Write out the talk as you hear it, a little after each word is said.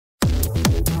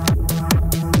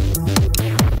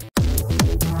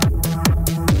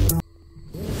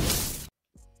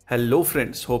Hello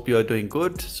friends, hope you are doing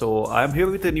good. So I'm here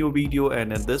with a new video,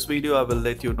 and in this video I will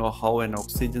let you know how an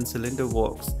oxygen cylinder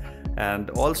works, and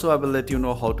also I will let you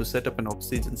know how to set up an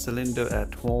oxygen cylinder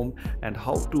at home and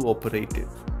how to operate it.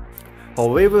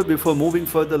 However, before moving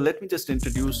further, let me just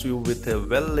introduce you with a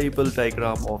well-labeled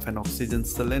diagram of an oxygen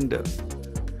cylinder.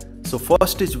 So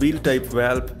first is wheel type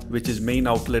valve, which is main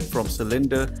outlet from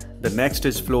cylinder. The next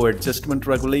is flow adjustment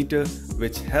regulator,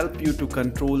 which help you to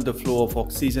control the flow of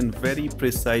oxygen very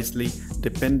precisely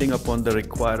depending upon the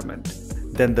requirement.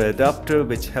 Then the adapter,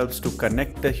 which helps to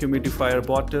connect the humidifier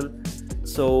bottle.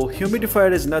 So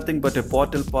humidifier is nothing but a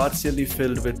bottle partially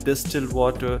filled with distilled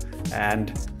water,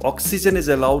 and oxygen is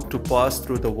allowed to pass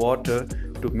through the water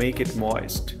to make it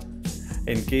moist.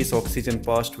 In case oxygen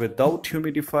passed without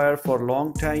humidifier for a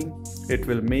long time, it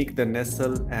will make the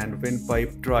nozzle and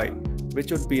windpipe dry,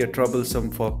 which would be a troublesome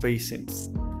for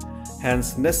patients.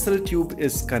 Hence, nozzle tube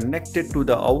is connected to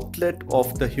the outlet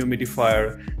of the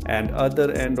humidifier, and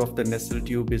other end of the nozzle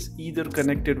tube is either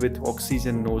connected with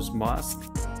oxygen nose mask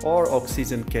or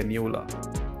oxygen cannula.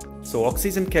 So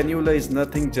oxygen cannula is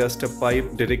nothing just a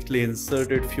pipe directly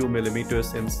inserted few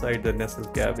millimeters inside the nozzle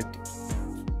cavity.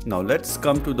 Now let's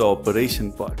come to the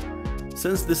operation part.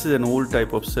 Since this is an old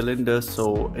type of cylinder,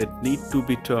 so it needs to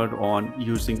be turned on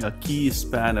using a key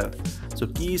spanner. So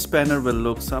key spanner will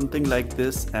look something like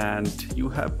this, and you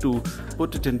have to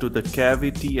put it into the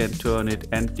cavity and turn it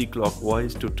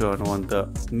anti-clockwise to turn on the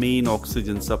main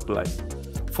oxygen supply.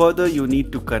 Further, you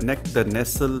need to connect the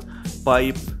nozzle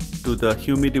pipe to the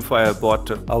humidifier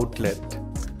bottle outlet.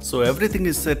 So everything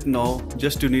is set now,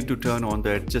 just you need to turn on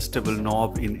the adjustable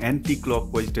knob in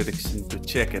anti-clockwise direction to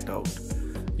check it out.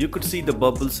 You could see the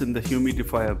bubbles in the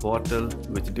humidifier bottle,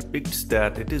 which depicts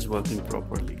that it is working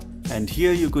properly. And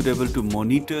here you could able to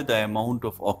monitor the amount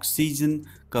of oxygen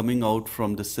coming out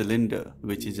from the cylinder,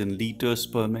 which is in liters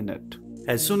per minute.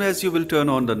 As soon as you will turn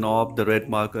on the knob, the red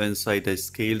marker inside the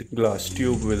scale glass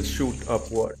tube will shoot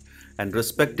upward, and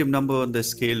respective number on the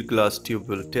scale glass tube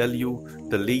will tell you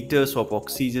the liters of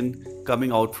oxygen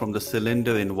coming out from the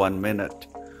cylinder in 1 minute.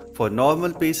 For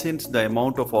normal patients, the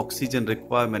amount of oxygen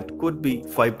requirement could be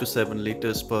 5 to 7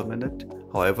 liters per minute.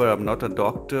 However, I'm not a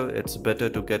doctor. It's better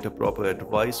to get a proper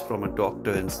advice from a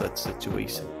doctor in such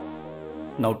situation.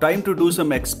 Now time to do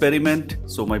some experiment.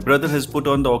 So my brother has put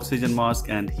on the oxygen mask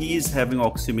and he is having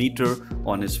oximeter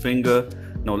on his finger.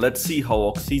 Now let's see how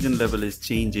oxygen level is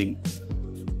changing.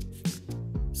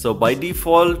 So by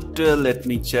default, let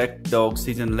me check the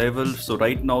oxygen level. So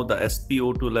right now the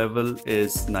SpO2 level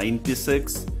is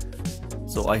 96.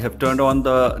 So I have turned on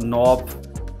the knob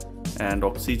and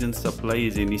oxygen supply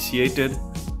is initiated.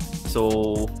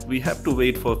 So we have to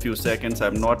wait for a few seconds.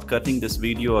 I'm not cutting this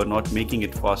video or not making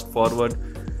it fast forward,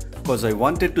 because I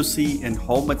wanted to see in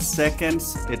how much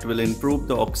seconds it will improve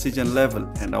the oxygen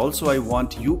level, and also I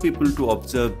want you people to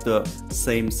observe the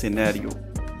same scenario.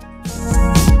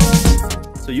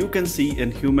 So you can see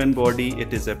in human body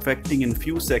it is affecting in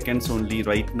few seconds only.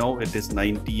 Right now it is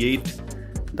 98,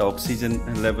 the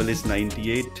oxygen level is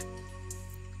 98,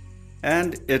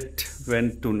 and it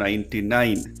went to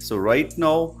 99. So right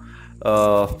now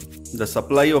the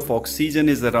supply of oxygen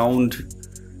is around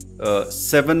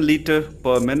 7 liters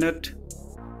per minute.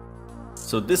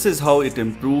 So this is how it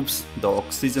improves the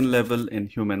oxygen level in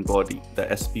human body, the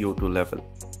SpO2 level.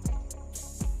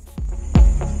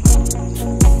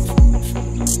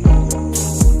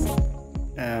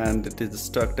 And it is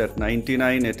stuck at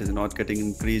 99. It is not getting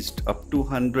increased up to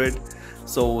 100.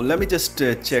 So let me just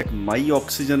check my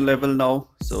oxygen level now.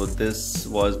 So this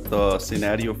was the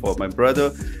scenario for my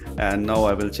brother, and now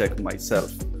I will check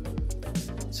myself.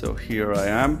 So here I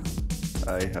am.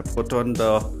 I have put on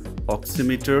the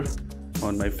oximeter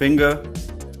on my finger.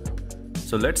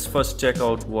 So let's first check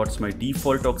out what's my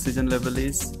default oxygen level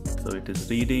is. So it is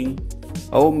reading,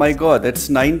 oh my god, it's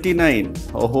 99.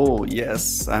 Oh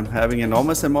yes, I'm having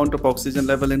enormous amount of oxygen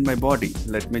level in my body.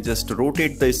 Let me just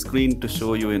rotate the screen to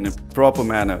show you in a proper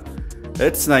manner.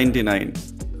 It's 99.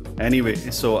 Anyway,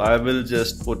 so I will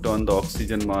just put on the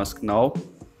oxygen mask now,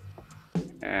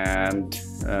 and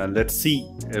let's see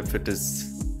if it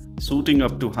is shooting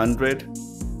up to 100,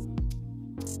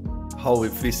 how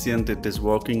efficient it is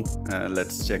working.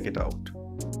 Let's check it out.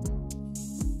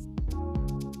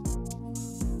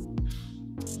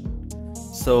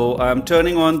 So I'm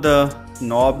turning on the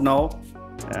knob now,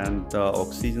 and the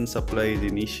oxygen supply is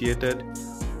initiated.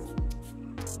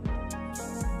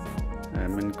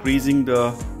 I'm increasing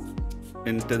the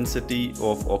intensity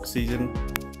of oxygen.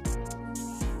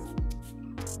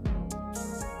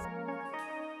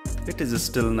 It is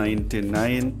still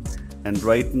 99, and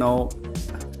right now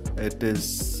it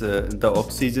is the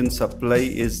oxygen supply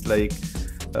is like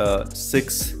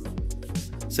 6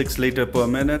 liter per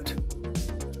minute.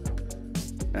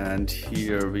 And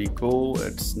here we go,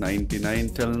 it's 99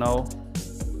 till now.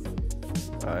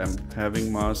 I am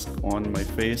having mask on my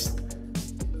face.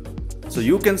 So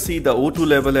you can see the O2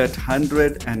 level at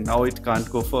 100 and now it can't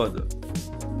go further.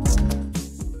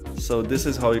 So this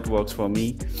is how it works for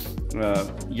me.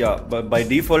 Yeah, but by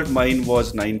default mine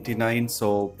was 99,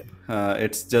 so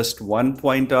it's just 1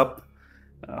 point up.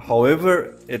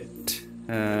 However, it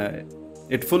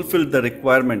fulfilled the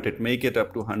requirement, it make it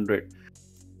up to 100.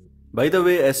 By the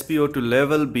way, SpO2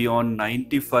 level beyond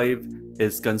 95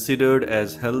 is considered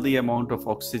as healthy amount of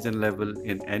oxygen level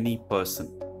in any person.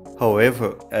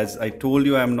 However, as I told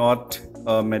you, I'm not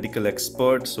a medical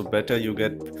expert, so better you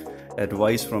get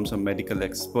advice from some medical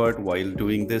expert while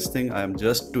doing this thing. I'm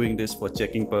just doing this for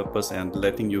checking purpose and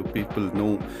letting you people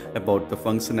know about the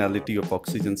functionality of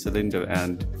oxygen cylinder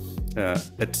and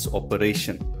its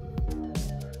operation.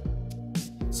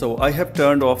 So I have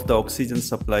turned off the oxygen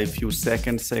supply few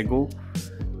seconds ago,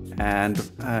 and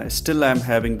still I'm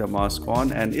having the mask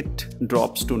on and it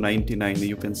drops to 99,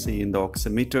 you can see in the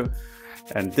oximeter.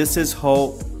 And this is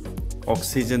how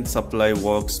oxygen supply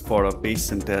works for a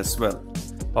patient as well.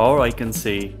 Or I can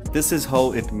say this is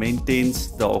how it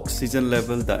maintains the oxygen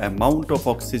level, the amount of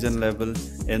oxygen level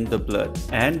in the blood.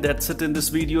 And that's it in this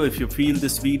video. If you feel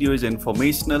this video is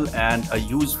informational and a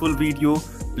useful video,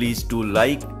 please do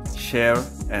like, share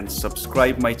and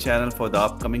subscribe my channel for the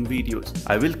upcoming videos.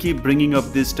 I will keep bringing up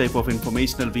this type of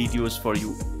informational videos for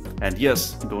you. And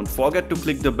yes, don't forget to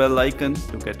click the bell icon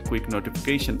to get quick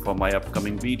notification for my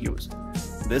upcoming videos.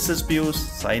 This is Piyush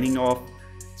signing off.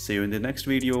 See you in the next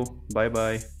video. Bye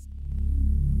bye.